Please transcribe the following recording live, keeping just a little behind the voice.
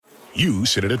You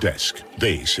sit at a desk.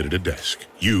 They sit at a desk.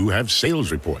 You have sales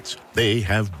reports. They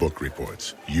have book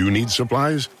reports. You need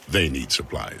supplies. They need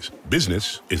supplies.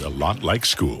 Business is a lot like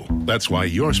school. That's why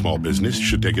your small business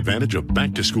should take advantage of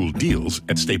back-to-school deals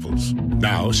at Staples.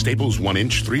 Now, Staples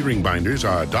 1-inch 3-ring binders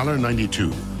are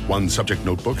 $1.92. One-subject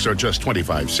notebooks are just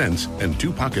 25 cents, and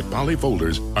 2-pocket poly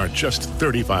folders are just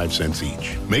 35 cents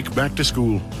each. Make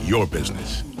back-to-school your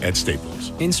business at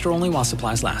Staples. In-store only while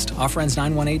supplies last. Offer ends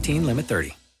 9/1/18, limit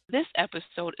 30. This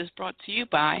episode is brought to you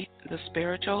by the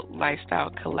Spiritual Lifestyle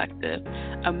Collective,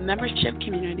 a membership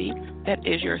community that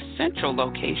is your central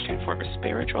location for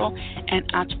spiritual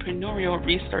and entrepreneurial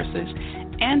resources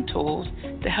and tools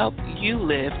to help you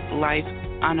live life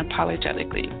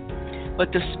unapologetically.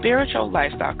 With the Spiritual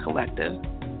Lifestyle Collective,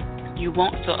 you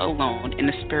won't feel alone in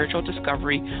the spiritual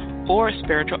discovery or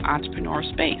spiritual entrepreneur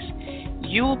space.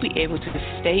 You will be able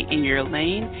to stay in your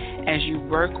lane as you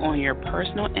work on your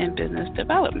personal and business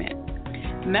development.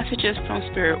 Messages from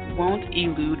Spirit won't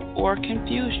elude or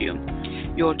confuse you.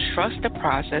 You'll trust the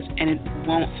process and it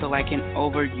won't feel like an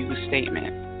overused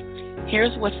statement.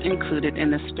 Here's what's included in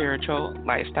the Spiritual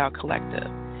Lifestyle Collective.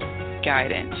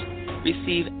 Guidance.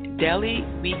 Receive daily,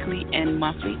 weekly, and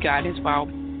monthly guidance while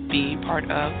being part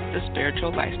of the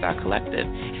Spiritual Lifestyle Collective.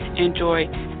 Enjoy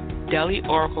daily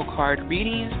oracle card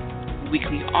readings,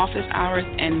 weekly office hours,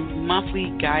 and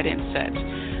monthly guidance sets,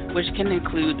 which can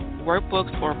include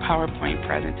workbooks or PowerPoint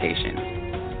presentations.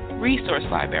 Resource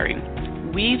library.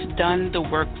 We've done the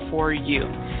work for you.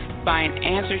 Find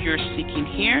answers you're seeking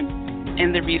here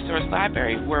in the resource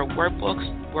library, where workbooks,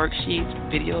 worksheets,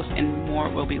 videos, and more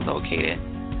will be located.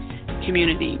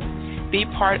 Community. Be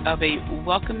part of a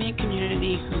welcoming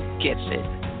community who gets it.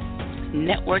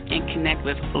 Network and connect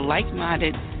with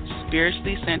like-minded,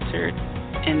 spiritually centered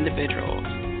individuals.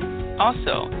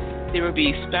 Also, there will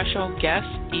be special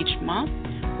guests each month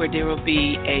where there will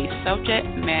be a subject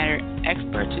matter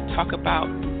expert to talk about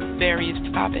various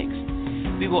topics.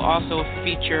 We will also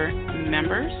feature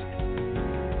members.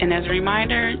 And as a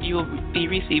reminder, you will be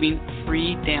receiving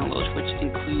free downloads, which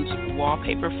includes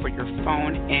wallpaper for your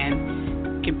phone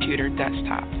and computer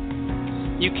desktop.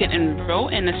 You can enroll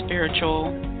in the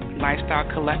Spiritual Lifestyle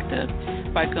Collective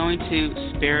by going to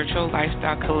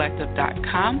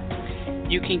spirituallifestylecollective.com.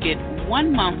 You can get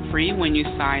 1 month free when you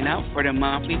sign up for the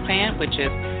monthly plan, which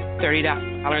is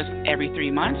 $30 every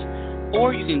 3 months,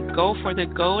 or you can go for the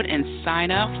gold and sign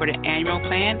up for the annual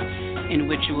plan, in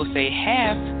which you will save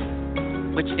half,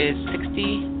 which is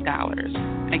 $60.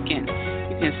 Again,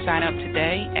 you can sign up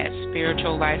today at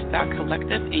Spiritual Lifestyle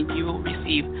Collective, and you will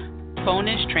receive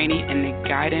bonus training in the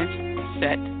guidance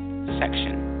set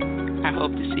section. I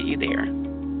hope to see you there.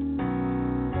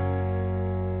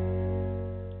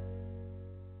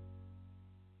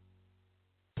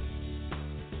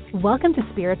 Welcome to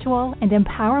Spiritual and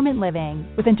Empowerment Living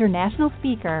with international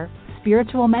speaker,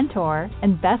 spiritual mentor,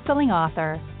 and best-selling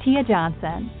author, Tia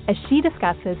Johnson, as she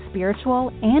discusses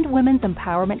spiritual and women's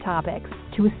empowerment topics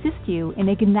to assist you in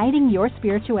igniting your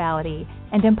spirituality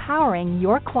and empowering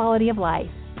your quality of life.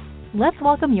 Let's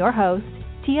welcome your host,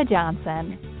 Tia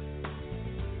Johnson.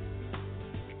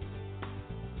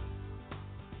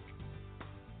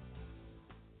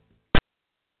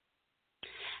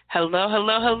 Hello,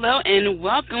 hello, hello, and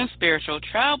welcome, Spiritual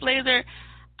Trailblazer.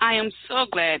 I am so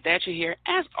glad that you're here,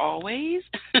 as always,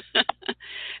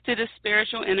 to the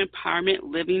Spiritual and Empowerment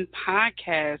Living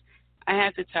podcast. I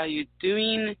have to tell you,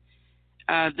 doing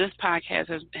this podcast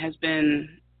has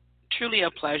been truly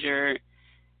a pleasure.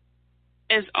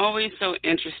 It's always so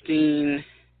interesting,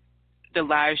 the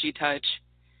lives you touch,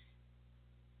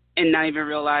 and not even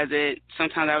realize it.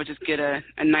 Sometimes I would just get a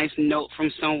nice note from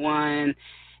someone,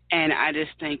 and I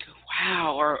just think,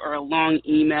 wow, or a long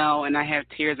email, and I have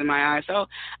tears in my eyes. So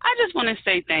I just want to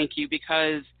say thank you,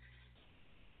 because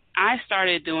I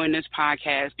started doing this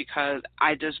podcast because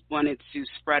I just wanted to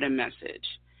spread a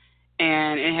message.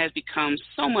 And it has become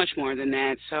so much more than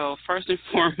that. So first and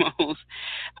foremost,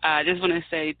 I just want to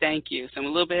say thank you. So I'm a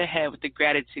little bit ahead with the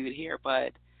gratitude here,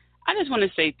 but I just want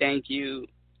to say thank you.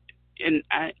 And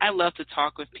I love to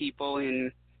talk with people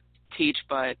and teach,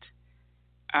 but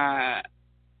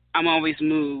I'm always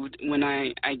moved when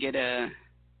I get an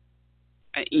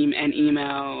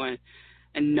email,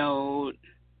 a note,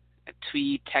 a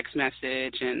tweet, text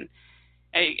message, and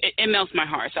it melts my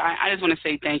heart. So I just want to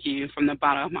say thank you from the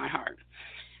bottom of my heart.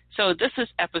 So this is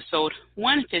episode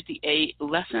 158,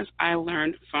 Lessons I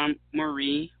Learned from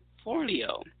Marie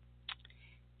Forleo.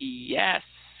 Yes,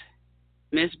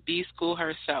 Miss B School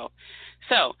herself.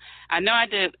 So I know I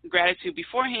did gratitude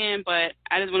beforehand, but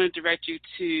I just want to direct you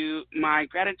to my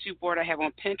gratitude board I have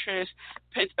on Pinterest.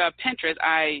 Pinterest,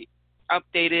 I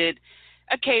updated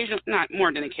occasionally, not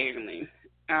more than occasionally,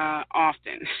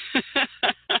 often.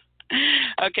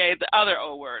 Okay, the other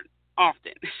O word,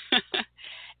 often.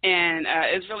 And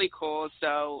it's really cool.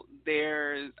 So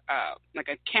there's like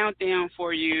a countdown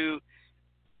for you.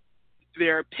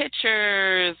 There are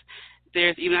pictures.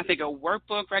 There's even, I think, a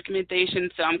workbook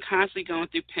recommendation. So I'm constantly going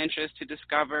through Pinterest to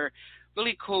discover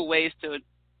really cool ways to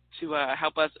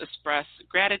help us express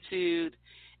gratitude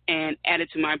and add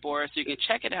it to my board. So you can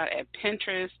check it out at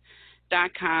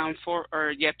Pinterest.com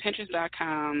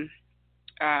Pinterest.com.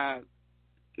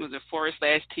 Was it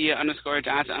 / Tia _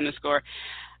 Johnson _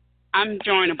 I'm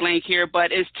drawing a blank here,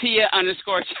 but it's Tia _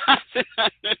 Johnson _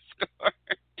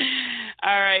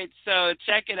 All right, so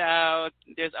check it out.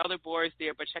 There's other boards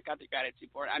there, but check out the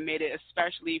gratitude board. I made it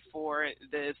especially for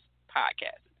this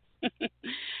podcast.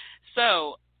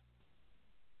 So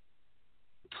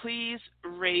please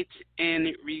rate and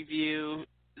review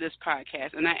this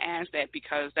podcast. And I ask that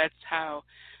because that's how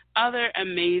other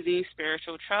amazing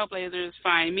spiritual trailblazers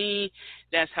find me.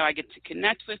 That's how I get to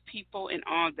connect with people and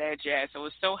all that jazz. So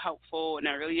it's so helpful, and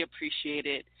I really appreciate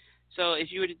it. So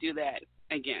if you were to do that,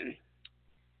 again,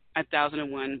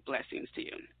 1,001 blessings to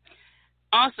you.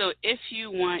 Also, if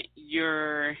you want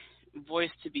your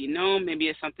voice to be known, maybe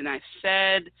it's something I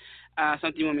said,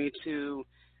 something you want me to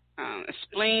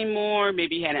explain more,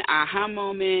 maybe you had an aha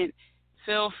moment,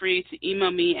 feel free to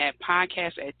email me at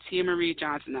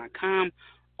podcast@tiamariejohnson.com,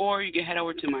 or you can head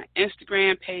over to my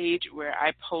Instagram page where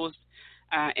I post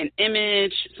an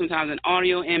image, sometimes an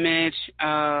audio image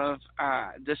of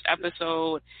this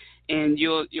episode, and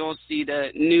you'll see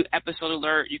the new episode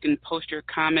alert. You can post your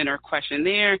comment or question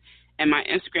there, and my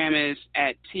Instagram is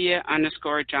at Tia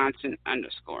 _ Johnson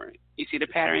 _ You see the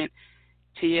pattern?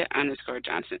 Tia _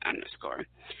 Johnson _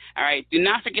 All right, do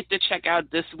not forget to check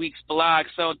out this week's blog.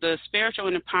 So the Spiritual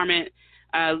and Empowerment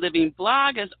Living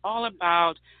blog is all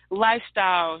about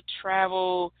lifestyle,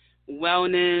 travel,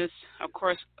 wellness, of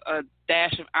course, a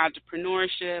dash of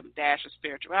entrepreneurship, dash of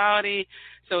spirituality.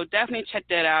 So definitely check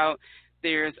that out.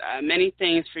 There's many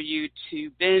things for you to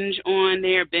binge on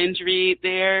there, binge read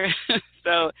there.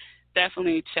 So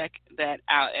definitely check that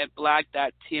out at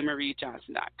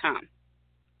blog.tiamariejohnson.com.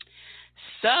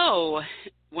 So,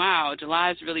 wow,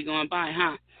 July is really going by,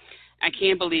 huh? I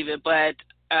can't believe it, but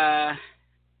I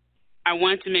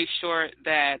wanted to make sure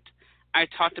that I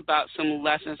talked about some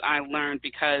lessons I learned,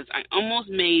 because I almost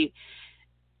made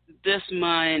this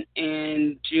month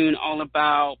in June all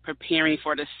about preparing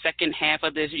for the second half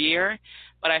of this year.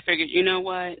 But I figured, you know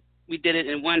what? We did it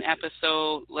in one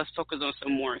episode. Let's focus on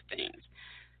some more things.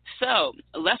 So,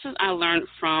 lessons I learned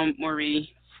from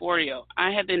Marie Forleo.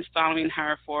 I have been following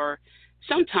her for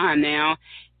some time now,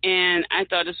 and I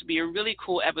thought this would be a really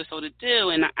cool episode to do.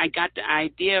 And I got the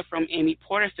idea from Amy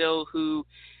Porterfield, who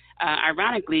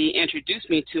ironically introduced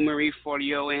me to Marie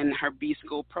Forleo and her B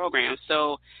School program.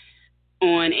 So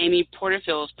on Amy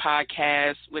Porterfield's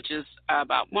podcast, which is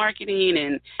about marketing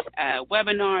and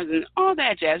webinars and all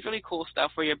that jazz, really cool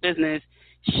stuff for your business,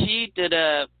 she did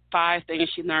a 5 things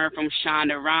she learned from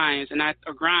Shonda Grimes, and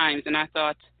I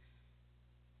thought,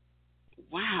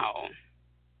 wow,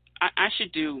 I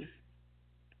should do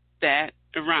that.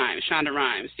 Shonda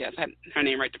Rhimes, yes, I had her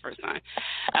name right the first time.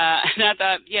 And I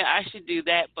thought, yeah, I should do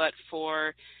that, but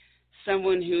for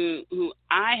someone who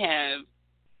I have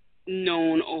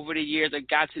known over the years, or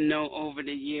got to know over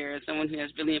the years, someone who has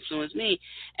really influenced me.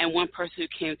 And one person who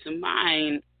came to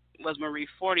mind was Marie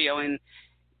Forleo, and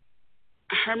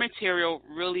her material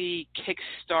really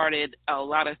kick-started a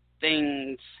lot of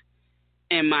things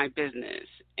in my business.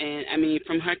 And, I mean,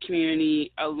 from her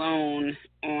community alone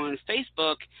on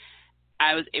Facebook,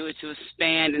 I was able to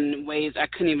expand in ways I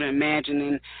couldn't even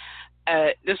imagine.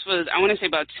 And this was, I want to say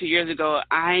about 2 years ago,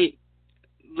 I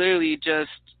literally just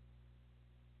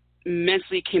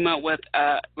mentally came up with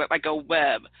like a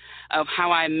web of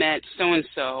how I met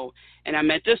so-and-so, and I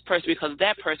met this person because of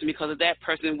that person,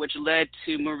 which led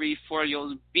to Marie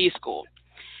Forleo's B School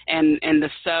and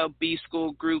the sub-B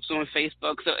School groups on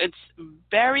Facebook. So it's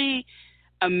very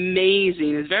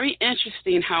amazing. It's very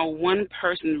interesting how one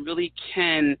person really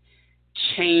can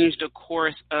change the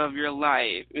course of your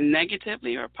life,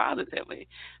 negatively or positively.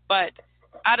 But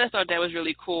I just thought that was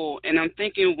really cool, and I'm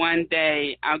thinking one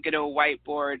day I'll get a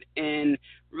whiteboard and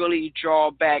really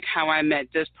draw back how I met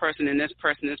this person and this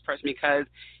person, because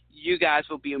you guys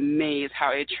will be amazed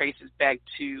how it traces back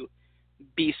to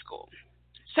B School.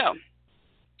 So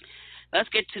let's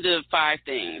get to the 5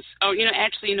 things. Oh,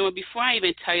 actually, before I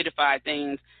even tell you the 5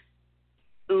 things,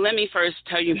 let me first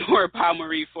tell you more about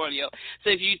Marie Forleo. So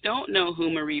if you don't know who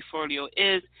Marie Forleo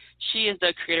is, she is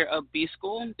the creator of B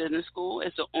School, Business School.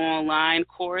 It's an online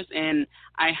course, and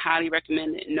I highly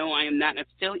recommend it. No, I am not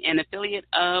an affiliate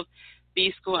of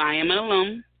B School. I am an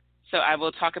alum, so I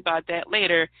will talk about that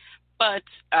later. But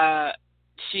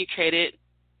she created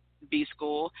B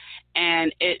School,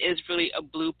 and it is really a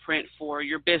blueprint for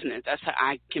your business. That's how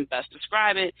I can best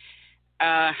describe it.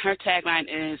 Her tagline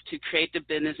is to create the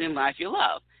business and life you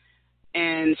love.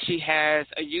 And she has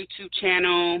a YouTube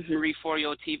channel, Marie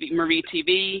Forleo TV, Marie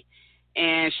TV,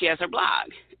 and she has her blog.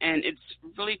 And it's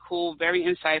really cool, very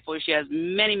insightful. She has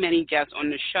many, many guests on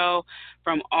the show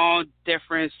from all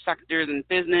different sectors in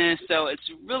business. So it's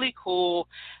really cool,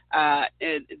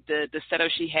 the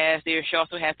setup she has there. She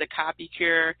also has the Copy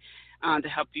Cure to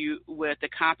help you with the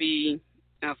copy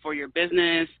for your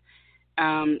business.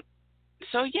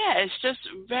 So, yeah, it's just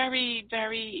very,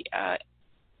 very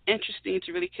interesting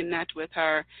to really connect with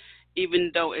her,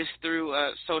 even though it's through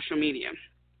social media.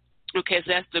 Okay,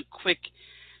 so that's the quick,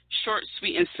 short,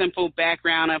 sweet, and simple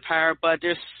background of her, but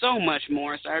there's so much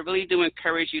more. So I really do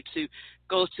encourage you to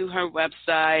go to her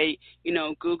website,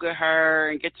 Google her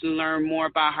and get to learn more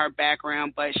about her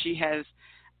background, but she has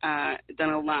done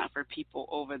a lot for people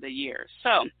over the years.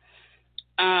 So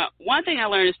one thing I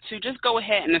learned is to just go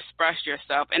ahead and express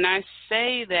yourself. And I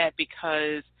say that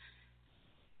because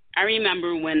I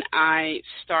remember when I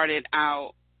started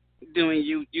out doing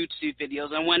YouTube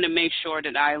videos, I wanted to make sure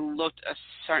that I looked a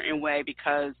certain way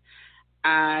because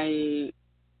I,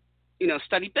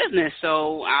 studied business.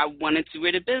 So I wanted to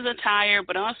wear the business attire,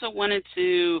 but I also wanted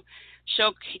to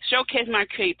showcase my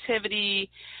creativity.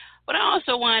 But I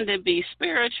also wanted to be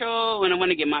spiritual, and I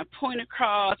wanted to get my point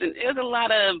across. And there's a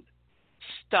lot of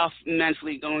stuff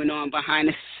mentally going on behind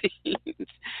the scenes.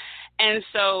 And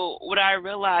so what I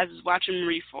realized is watching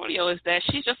Marie Forleo is that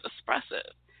she's just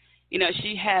expressive.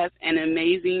 She has an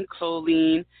amazing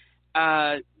clothing,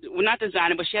 not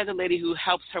designer, but she has a lady who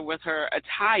helps her with her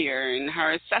attire and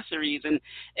her accessories. And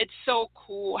it's so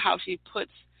cool how she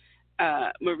puts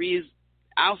Marie's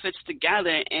outfits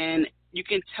together, and you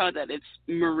can tell that it's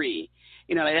Marie.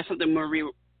 That's something Marie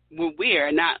would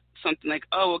wear, not something like,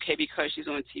 oh, okay, because she's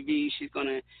on TV, she's going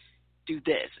to do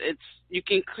this. You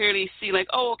can clearly see, like,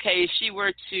 oh, okay, if she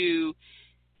were to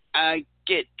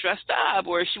get dressed up,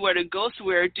 or if she were to go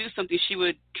somewhere or do something, she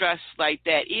would dress like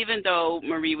that, even though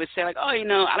Marie would say, like, oh,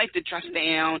 I like to dress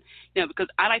down, because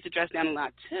I like to dress down a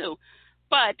lot too.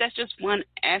 But that's just one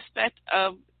aspect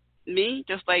of me,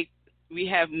 just like we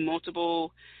have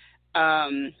multiple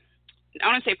I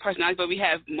don't want to say personality, but we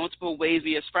have multiple ways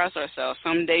we express ourselves.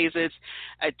 Some days it's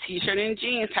a T-shirt and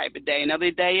jeans type of day.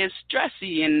 Another day it's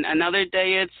dressy, and another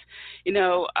day it's,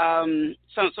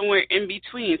 somewhere in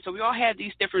between. So we all have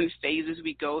these different phases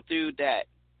we go through that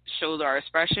shows our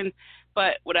expression.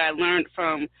 But what I learned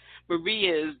from Marie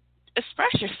is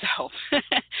express yourself,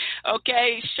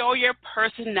 okay? Show your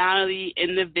personality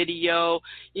in the video.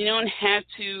 You don't have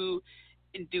to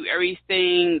do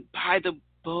everything by the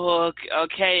book,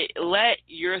 okay? Let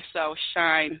yourself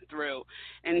shine through.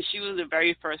 And she was the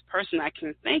very first person I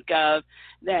can think of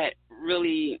that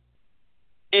really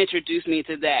introduced me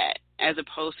to that, as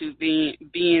opposed to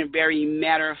being very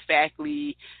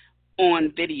matter-of-factly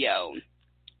on video.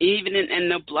 Even in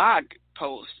the blog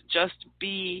post, just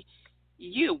be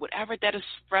you. Whatever that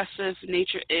expressive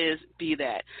nature is, be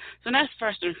that. So that's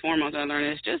first and foremost I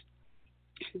learned, is just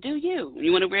do you.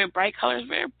 You want to wear bright colors,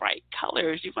 wear bright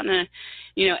colors. You want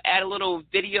to, add a little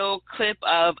video clip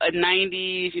of a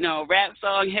 90s, rap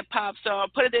song, hip-hop song,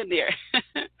 put it in there.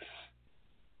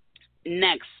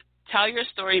 Next, tell your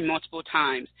story multiple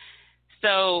times.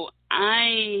 So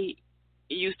I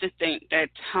used to think that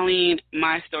telling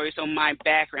my story, so my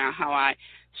background, how I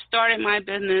started my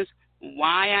business,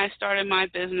 why I started my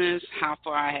business, how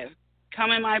far I have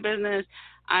come in my business,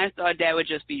 I thought that would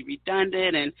just be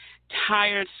redundant and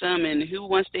tiresome, and who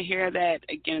wants to hear that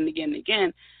again and again and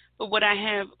again. But what I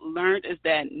have learned is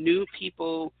that new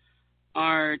people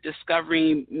are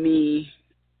discovering me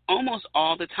almost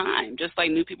all the time, just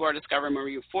like new people are discovering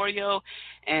Marie Forleo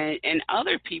and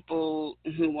other people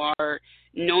who are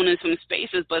known in some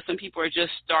spaces, but some people are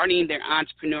just starting their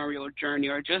entrepreneurial journey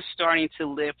or just starting to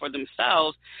live for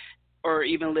themselves, or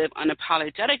even live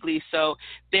unapologetically. So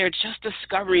they're just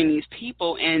discovering these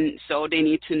people, and so they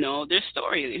need to know their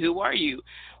story. Who are you?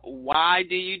 Why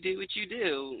do you do what you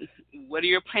do? What are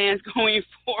your plans going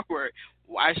forward?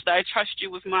 Why should I trust you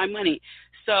with my money?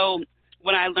 So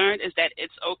what I learned is that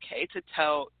it's okay to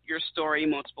tell your story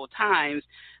multiple times,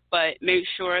 but make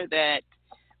sure that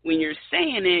when you're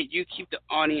saying it, you keep the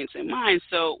audience in mind.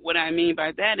 So what I mean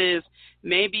by that is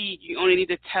maybe you only need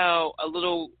to tell a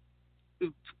little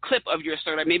clip of your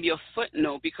story, like maybe a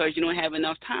footnote because you don't have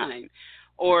enough time,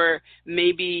 or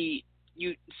maybe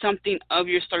something of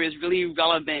your story is really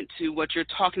relevant to what you're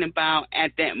talking about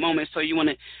at that moment. So you want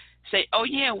to say, oh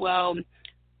yeah, well,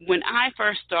 when I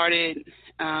first started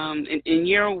in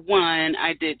year one,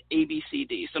 I did A, B, C,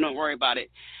 D, so don't worry about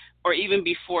it. Or even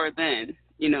before then,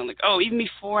 like, oh, even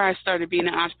before I started being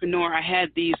an entrepreneur, I had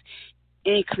these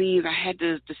inklings. I had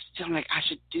this feeling like I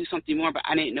should do something more, but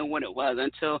I didn't know what it was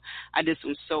until I did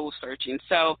some soul searching.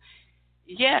 So,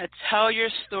 yeah, tell your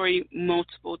story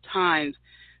multiple times,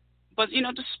 but,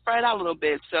 just spread out a little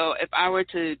bit. So if I were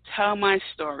to tell my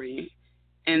story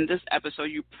in this episode,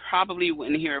 you probably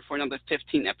wouldn't hear it for another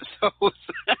 15 episodes,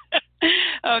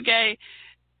 okay,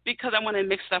 because I want to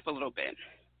mix it up a little bit.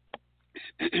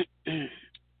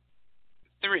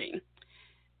 3,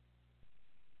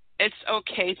 it's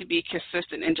okay to be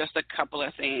consistent in just a couple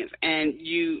of things. And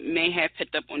you may have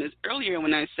picked up on this earlier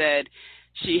when I said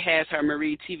she has her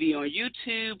Marie TV on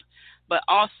YouTube, but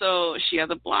also she has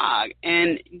a blog.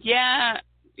 And, yeah,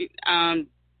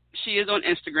 she is on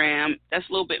Instagram. That's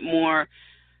a little bit more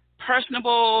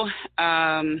personable,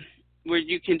 where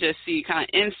you can just see kind of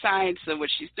insights of what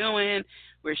she's doing,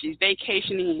 where she's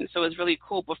vacationing. So it's really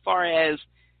cool. But as far as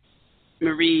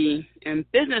Marie in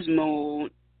business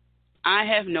mode, I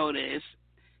have noticed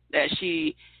that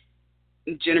she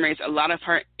generates a lot of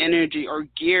her energy or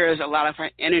gears a lot of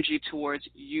her energy towards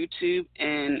YouTube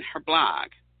and her blog.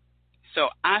 So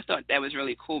I thought that was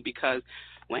really cool because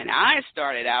when I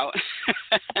started out,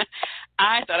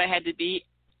 I thought I had to be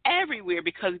everywhere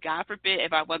because, God forbid,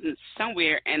 if I wasn't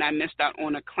somewhere and I missed out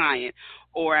on a client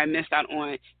or I missed out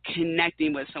on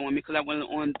connecting with someone because I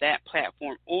wasn't on that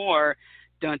platform, or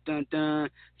dun, dun, dun,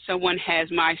 someone has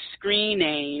my screen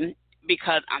name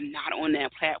because I'm not on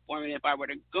that platform, and if I were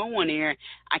to go on there,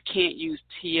 I can't use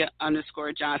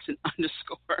Tia_Johnson_.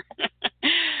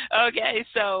 Okay,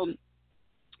 so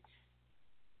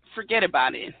forget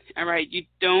about it, all right? You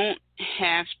don't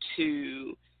have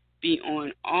to be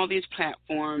on all these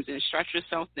platforms and stretch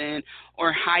yourself thin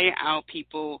or hire out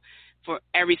people for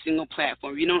every single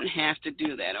platform. You don't have to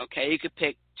do that, okay? You could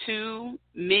pick 2,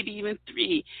 maybe even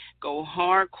 3. Go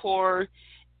hardcore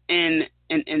in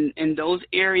those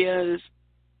areas,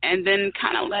 and then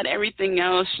kind of let everything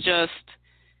else just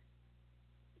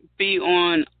be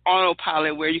on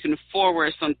autopilot where you can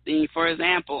forward something. For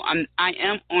example, I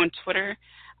am on Twitter.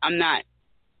 I'm not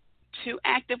too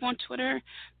active on Twitter,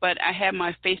 but I have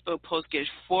my Facebook post get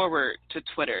forward to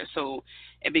Twitter, so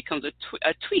it becomes a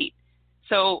tweet.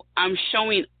 So I'm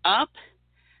showing up,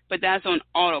 but that's on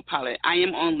autopilot. I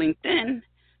am on LinkedIn,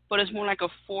 but it's more like a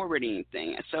forwarding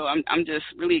thing. So I'm just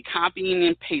really copying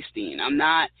and pasting. I'm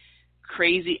not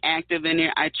crazy active in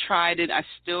there. I tried it. I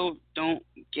still don't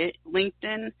get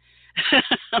LinkedIn.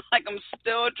 Like, I'm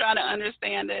still trying to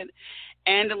understand it.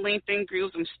 And the LinkedIn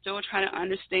groups, I'm still trying to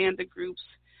understand the groups.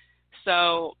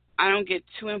 So I don't get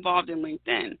too involved in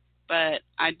LinkedIn, but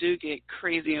I do get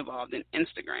crazy involved in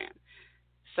Instagram.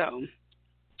 So,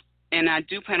 and I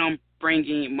do plan on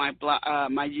bringing my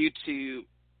my YouTube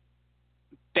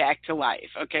back to life.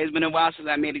 Okay, it's been a while since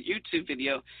I made a YouTube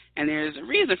video, and there's a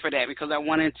reason for that, because I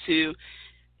wanted to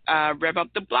rev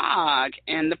up the blog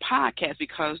and the podcast,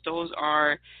 because those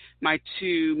are my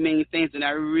 2 main things that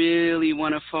I really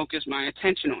want to focus my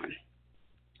attention on.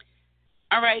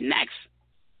 All right, next,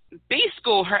 B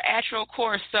School, her actual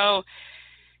course. So,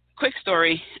 quick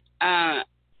story. I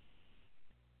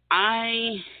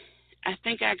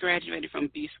think I graduated from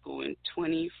B School in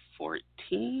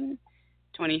 2014,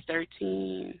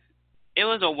 2013. It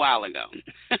was a while ago,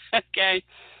 okay?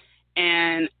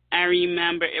 And I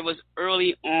remember it was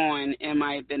early on in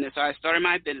my business. So I started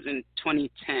my business in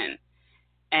 2010.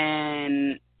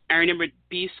 And I remember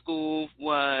B School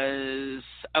was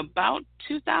about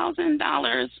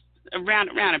 $2,000,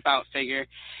 around about figure.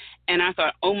 And I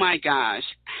thought, oh my gosh,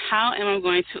 how am I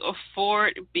going to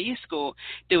afford B School?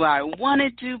 Do I want to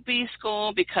do B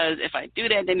School? Because if I do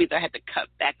that means I have to cut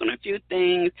back on a few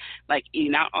things, like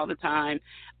eating out all the time.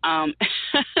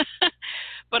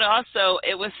 But also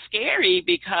it was scary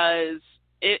because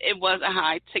it was a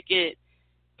high ticket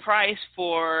price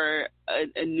for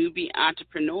a newbie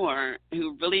entrepreneur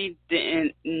who really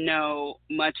didn't know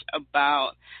much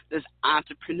about this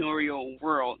entrepreneurial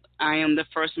world. I am the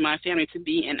first in my family to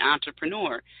be an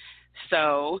entrepreneur.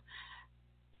 So,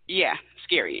 yeah,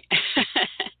 scary.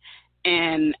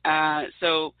 And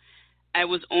so I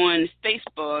was on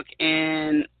Facebook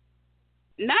and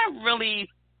not really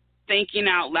thinking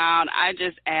out loud, I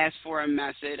just asked for a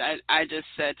message. I just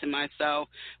said to myself,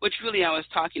 which really I was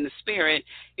talking to Spirit,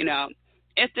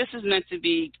 if this is meant to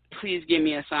be, please give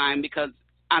me a sign because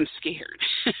I'm scared,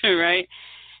 right?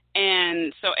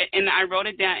 And so, and I wrote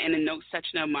it down in the notes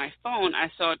section of my phone.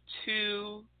 I saw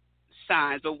 2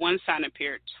 signs, but one sign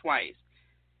appeared twice.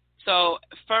 So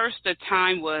first, the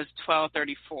time was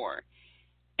 12:34.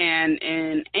 And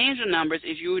in angel numbers,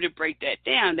 if you were to break that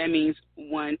down, that means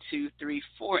 1, 2, 3,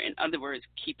 4. In other words,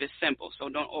 keep it simple. So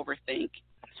don't overthink.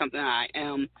 Something I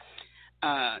am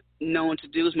known to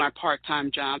do is my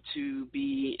part-time job to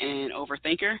be an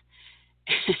overthinker.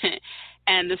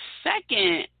 And the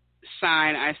second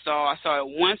sign I saw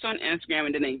it once on Instagram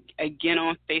and then again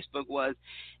on Facebook, was,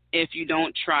 if you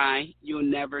don't try, you'll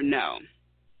never know.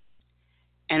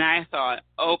 And I thought,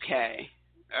 okay.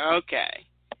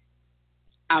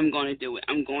 I'm going to do it.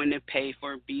 I'm going to pay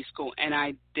for B School. And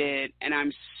I did. And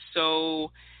I'm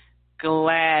so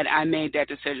glad I made that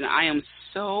decision. I am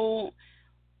so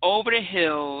over the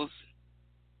hills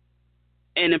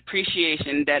in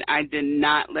appreciation that I did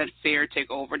not let fear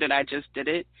take over, that I just did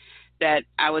it, that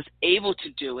I was able to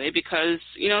do it because,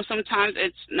 sometimes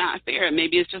it's not fair.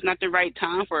 Maybe it's just not the right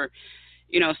time for,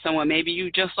 someone. Maybe you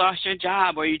just lost your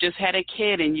job or you just had a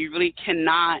kid and you really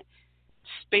cannot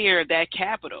spare that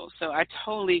capital. So I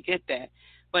totally get that.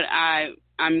 But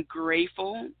I'm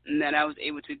grateful that I was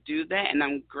able to do that, and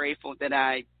I'm grateful that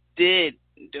I did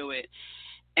do it.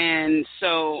 And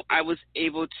so I was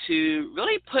able to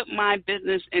really put my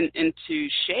business into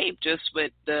shape just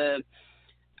with the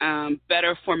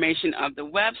better formation of the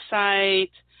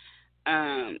website,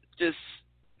 just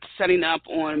setting up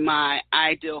on my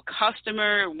ideal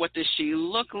customer. What does she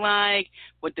look like?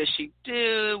 What does she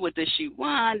do? What does she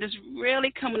want? Just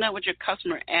really coming up with your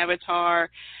customer avatar,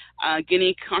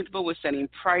 getting comfortable with setting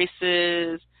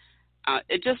prices.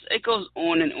 It goes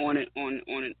on and on and on and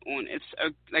on and on.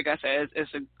 Like I said,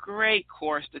 it's a great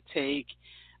course to take.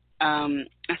 I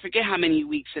forget how many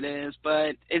weeks it is,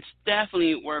 but it's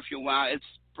definitely worth your while. It's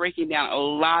breaking down a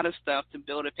lot of stuff to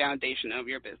build a foundation of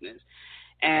your business.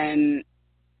 And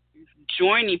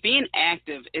being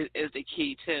active is the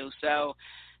key too. So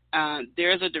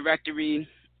there's a directory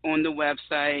on the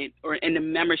website or in the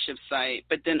membership site,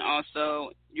 but then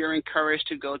also you're encouraged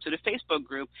to go to the Facebook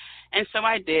group. And so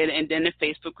I did, and then the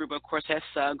Facebook group, of course, has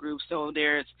subgroups. So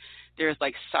there's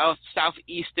like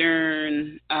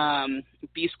Southeastern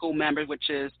B School members, which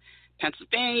is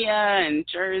Pennsylvania and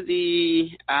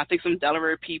Jersey, I think some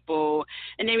Delaware people.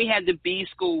 And then we have the B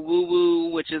School Woo Woo,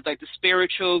 which is like the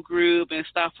spiritual group and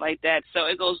stuff like that. So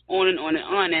it goes on and on and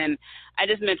on. And I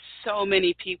just met so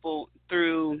many people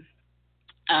through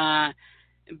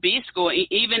B School.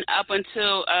 Even up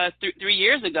until 3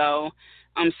 years ago,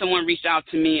 someone reached out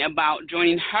to me about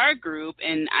joining her group,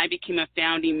 and I became a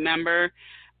founding member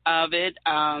of it.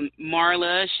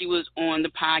 Marla, she was on the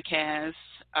podcast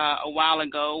a while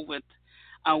ago with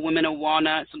Women of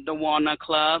Walnut, the Walnut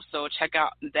Club. So check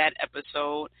out that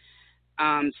episode.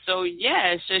 So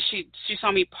yeah, it's just she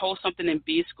saw me post something in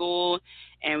B School,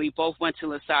 and we both went to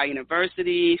LaSalle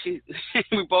University.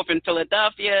 We're both in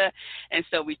Philadelphia, and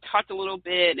so we talked a little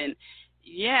bit, and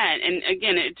yeah, and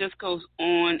again, it just goes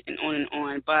on and on and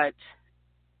on. But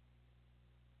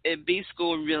B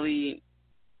School really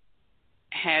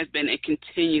has been, it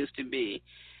continues to be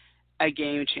a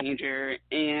game changer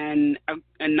and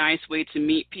a nice way to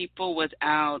meet people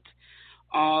without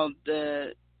all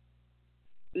the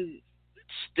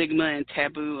stigma and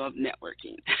taboo of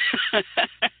networking.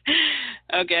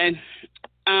 Okay.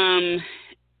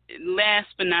 Last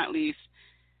but not least,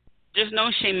 there's no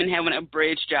shame in having a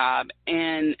bridge job.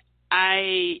 And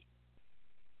I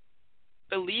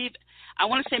believe, I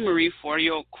want to say Marie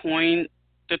Forleo coined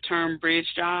the term bridge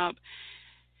job.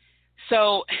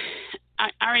 So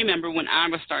I remember when I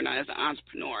was starting out as an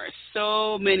entrepreneur,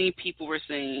 so many people were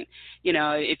saying,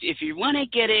 if you want to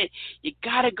get it, you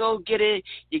got to go get it.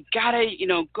 You got to,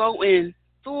 go in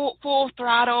full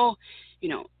throttle,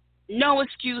 no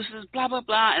excuses, blah, blah,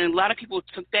 blah. And a lot of people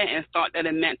took that and thought that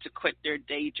it meant to quit their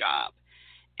day job.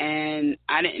 And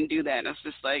I didn't do that. I was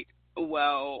just like,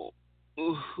 well,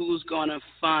 who's going to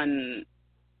fund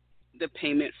the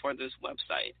payment for this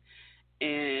website?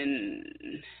 And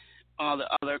all the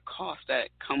other costs that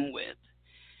come with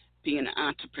being an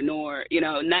entrepreneur.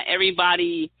 Not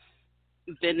everybody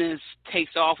business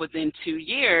takes off within 2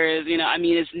 years.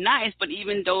 It's nice, but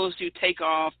even those who take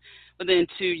off within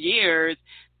 2 years,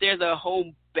 there's a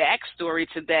whole backstory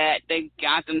to that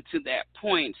got them to that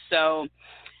point. So,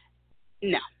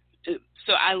 no.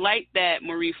 So I like that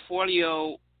Marie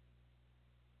Forleo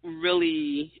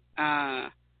really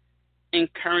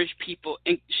encouraged people,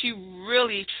 and she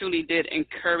really, truly did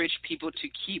encourage people to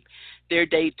keep their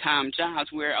daytime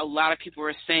jobs, where a lot of people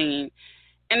were saying,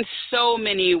 in so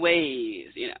many ways,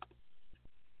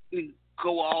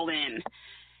 go all in.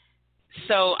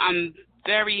 So I'm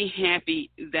very happy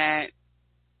that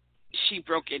she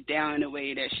broke it down in a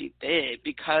way that she did,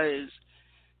 because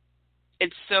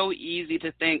it's so easy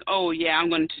to think, oh, yeah, I'm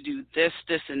going to do this,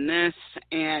 this, and this,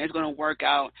 and it's going to work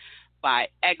out by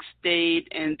X date,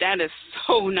 and that is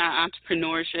so not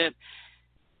entrepreneurship.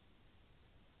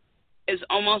 It's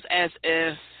almost as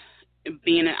if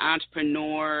being an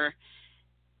entrepreneur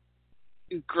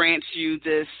grants you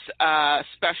this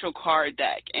special card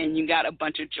deck, and you got a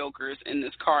bunch of jokers in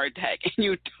this card deck, and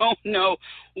you don't know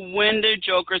when the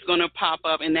joker's going to pop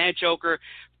up, and that joker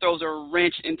throws a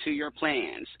wrench into your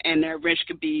plans, and that wrench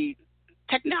could be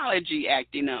technology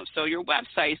acting up, so your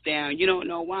website's down, you don't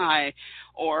know why,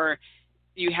 or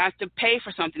you have to pay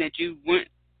for something that you weren't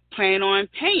planning on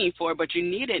paying for, but you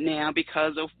need it now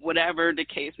because of whatever the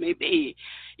case may be,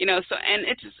 so, and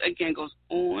it just, again, goes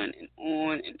on and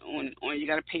on and on and on. You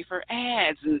got to pay for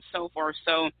ads and so forth.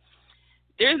 So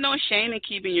there's no shame in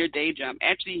keeping your day job.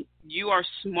 Actually, you are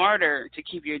smarter to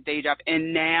keep your day job.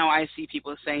 And now I see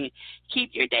people saying,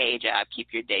 keep your day job, keep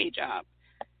your day job.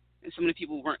 And some of the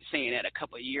people weren't saying that a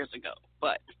couple of years ago,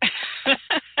 but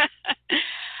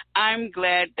I'm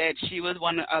glad that she was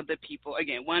one of the people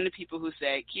who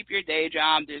said, keep your day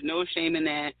job. There's no shame in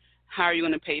that. How are you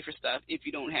going to pay for stuff if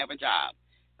you don't have a job?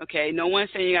 Okay, no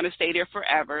one's saying you got to stay there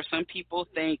forever. Some people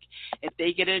think if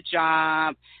they get a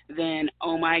job, then,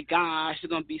 oh, my gosh,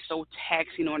 it's going to be so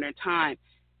taxing on their time.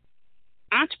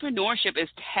 Entrepreneurship is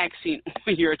taxing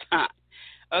on your time.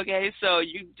 Okay, so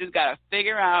you just got to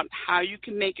figure out how you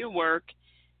can make it work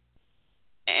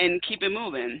and keep it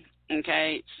moving.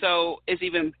 Okay, so it's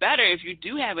even better if you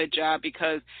do have a job,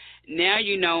 because now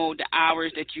you know the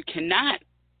hours that you cannot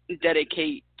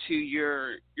dedicate to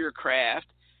your craft,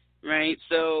 right?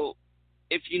 So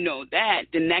if you know that,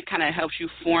 then that kind of helps you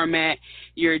format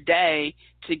your day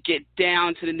to get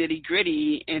down to the nitty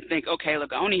gritty and think, okay,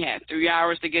 look, I only have 3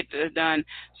 hours to get this done,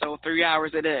 so 3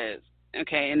 hours it is.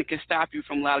 Okay, and it can stop you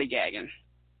from lollygagging.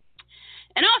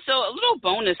 And also, a little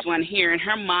bonus one here, and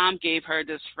her mom gave her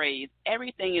this phrase,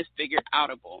 everything is figure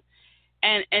outable.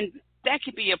 And that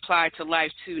could be applied to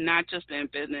life, too, not just in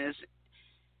business.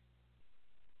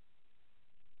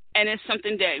 And it's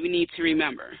something that we need to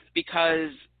remember,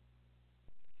 because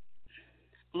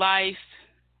life,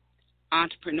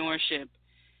 entrepreneurship,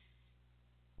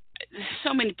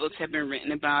 so many books have been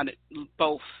written about it,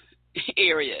 both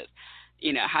areas.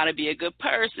 How to be a good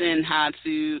person, how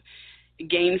to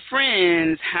gain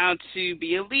friends, how to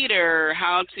be a leader,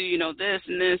 how to, this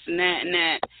and this and that and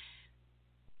that.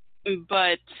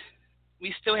 But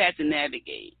we still have to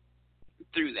navigate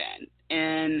through that.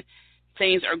 And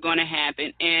things are going to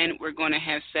happen, and we're going to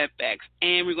have setbacks,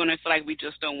 and we're going to feel like we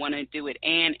just don't want to do it,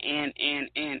 and.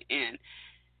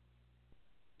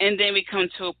 And then we come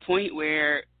to a point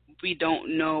where we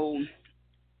don't know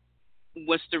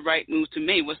what's the right move to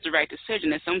make, what's the right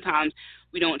decision. And sometimes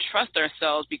we don't trust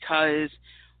ourselves because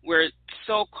we're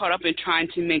so caught up in trying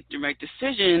to make the right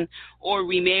decision, or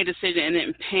we made a decision and it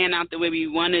didn't pan out the way we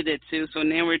wanted it to. So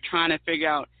now we're trying to figure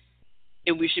out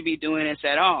if we should be doing this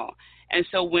at all. And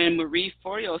so when Marie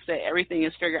Forleo said everything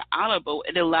is figure outable,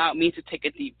 it allowed me to take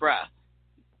a deep breath.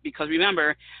 Because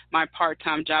remember, my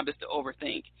part-time job is to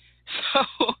overthink.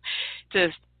 So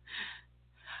just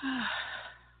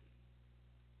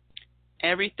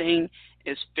everything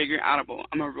is figure outable.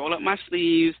 I'm going to roll up my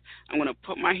sleeves. I'm going to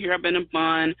put my hair up in a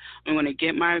bun. I'm going to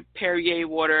get my Perrier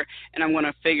water, and I'm going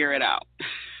to figure it out.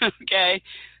 Okay?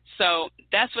 So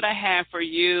that's what I have for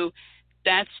you.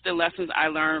 That's the lessons I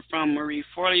learned from Marie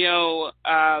Forleo.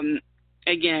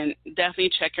 Again,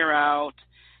 definitely check her out,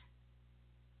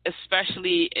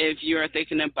 especially if you're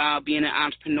thinking about being an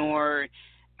entrepreneur.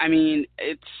 I mean,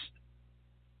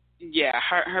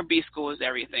 her B school is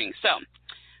everything. So,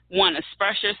 1,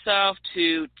 express yourself.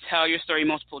 2, tell your story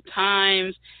multiple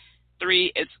times.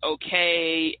 3, it's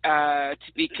okay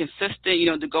to be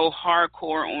consistent, to go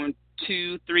hardcore on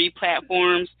 2, 3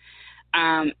 platforms.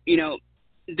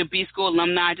 The B School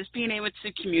alumni, just being able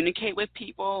to communicate with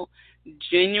people,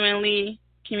 genuinely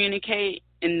communicate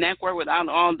and network without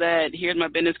all that, here's my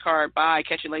business card, bye,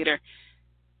 catch you later.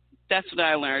 That's what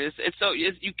I learned.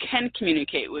 You can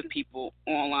communicate with people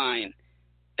online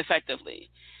effectively.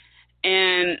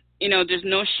 And, there's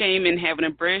no shame in having a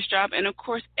bridge job. And, of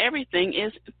course, everything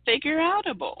is figure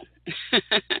outable.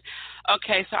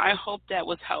 Okay, so I hope that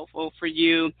was helpful for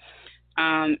you.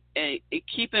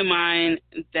 Keep in mind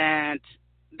that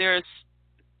there's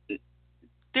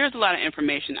there's a lot of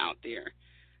information out there,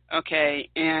 okay?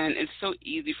 And it's so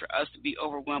easy for us to be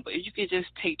overwhelmed. But if you can just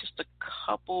take just a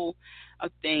couple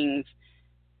of things,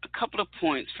 a couple of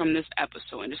points from this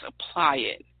episode and just apply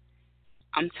it,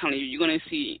 I'm telling you, you're going to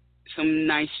see some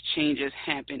nice changes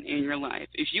happen in your life.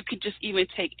 If you could just even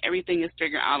take everything that's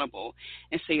figure outable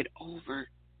and say it over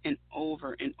and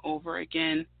over and over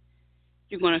again,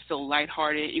 you're going to feel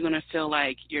lighthearted. You're going to feel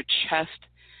like your chest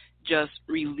just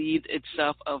relieved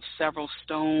itself of several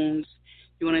stones.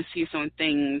 You're going to see some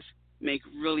things make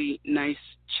really nice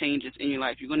changes in your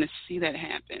life. You're going to see that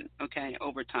happen, okay,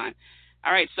 over time.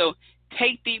 All right, so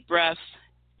take deep breaths.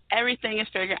 Everything is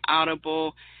figure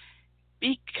outable.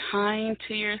 Be kind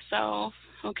to yourself,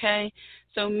 okay?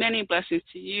 So many blessings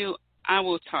to you. I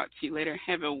will talk to you later.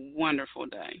 Have a wonderful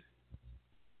day.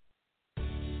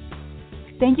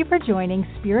 Thank you for joining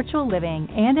Spiritual Living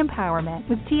and Empowerment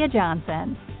with Tia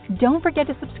Johnson. Don't forget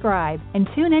to subscribe and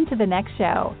tune in to the next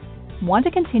show. Want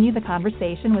to continue the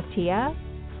conversation with Tia?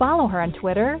 Follow her on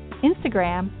Twitter,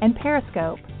 Instagram, and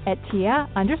Periscope at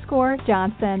Tia_Johnson_.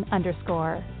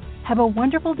 Have a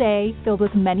wonderful day filled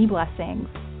with many blessings.